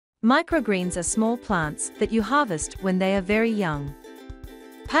Microgreens are small plants that you harvest when they are very young.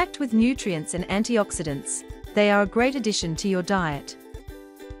 Packed with nutrients and antioxidants, they are a great addition to your diet.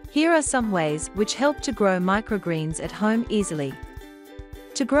 Here are some ways which help to grow microgreens at home easily.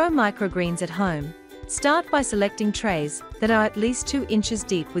 To grow microgreens at home, start by selecting trays that are at least 2 inches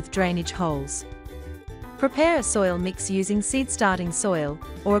deep with drainage holes. Prepare a soil mix using seed-starting soil,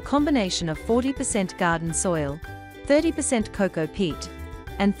 or a combination of 40% garden soil, 30% cocoa peat,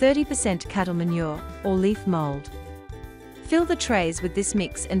 and 30% cattle manure, or leaf mold. Fill the trays with this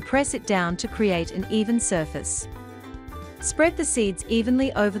mix and press it down to create an even surface. Spread the seeds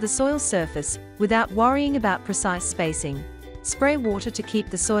evenly over the soil surface without worrying about precise spacing. Spray water to keep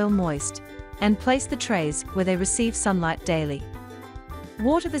the soil moist, and place the trays where they receive sunlight daily.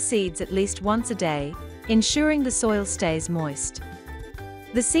 Water the seeds at least once a day, ensuring the soil stays moist.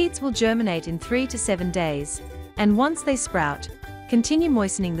 The seeds will germinate in 3 to 7 days, and once they sprout, continue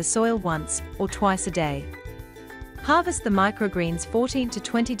moistening the soil once or twice a day. Harvest the microgreens 14 to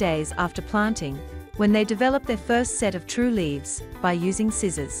 20 days after planting, when they develop their first set of true leaves, by using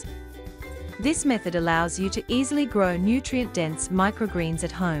scissors. This method allows you to easily grow nutrient-dense microgreens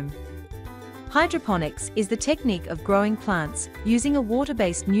at home. Hydroponics is the technique of growing plants using a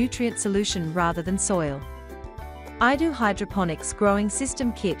water-based nutrient solution rather than soil. iDo Hydroponics Growing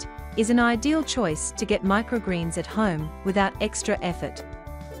System Kit is an ideal choice to get microgreens at home without extra effort.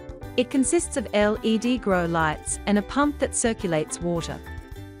 It consists of LED grow lights and a pump that circulates water.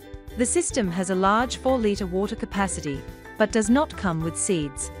 The system has a large 4-liter water capacity, but does not come with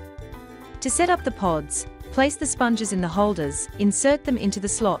seeds. To set up the pods, place the sponges in the holders, insert them into the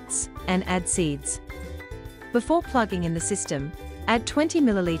slots, and add seeds. Before plugging in the system, add 20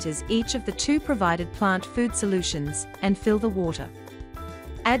 milliliters each of the 2 provided plant food solutions and fill the water.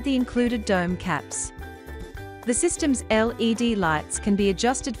 Add the included dome caps. The system's LED lights can be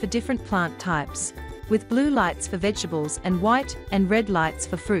adjusted for different plant types, with blue lights for vegetables and white and red lights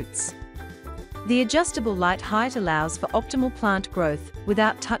for fruits. The adjustable light height allows for optimal plant growth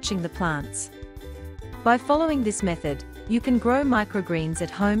without touching the plants. By following this method, you can grow microgreens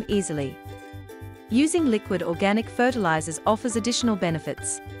at home easily. Using liquid organic fertilizers offers additional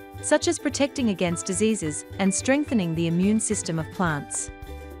benefits, such as protecting against diseases and strengthening the immune system of plants.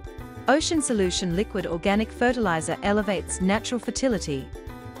 Ocean Solution Liquid Organic Fertilizer elevates natural fertility,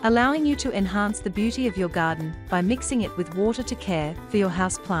 allowing you to enhance the beauty of your garden by mixing it with water to care for your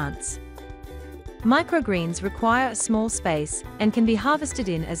house plants. Microgreens require a small space and can be harvested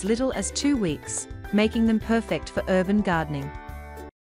in as little as 2 weeks, making them perfect for urban gardening.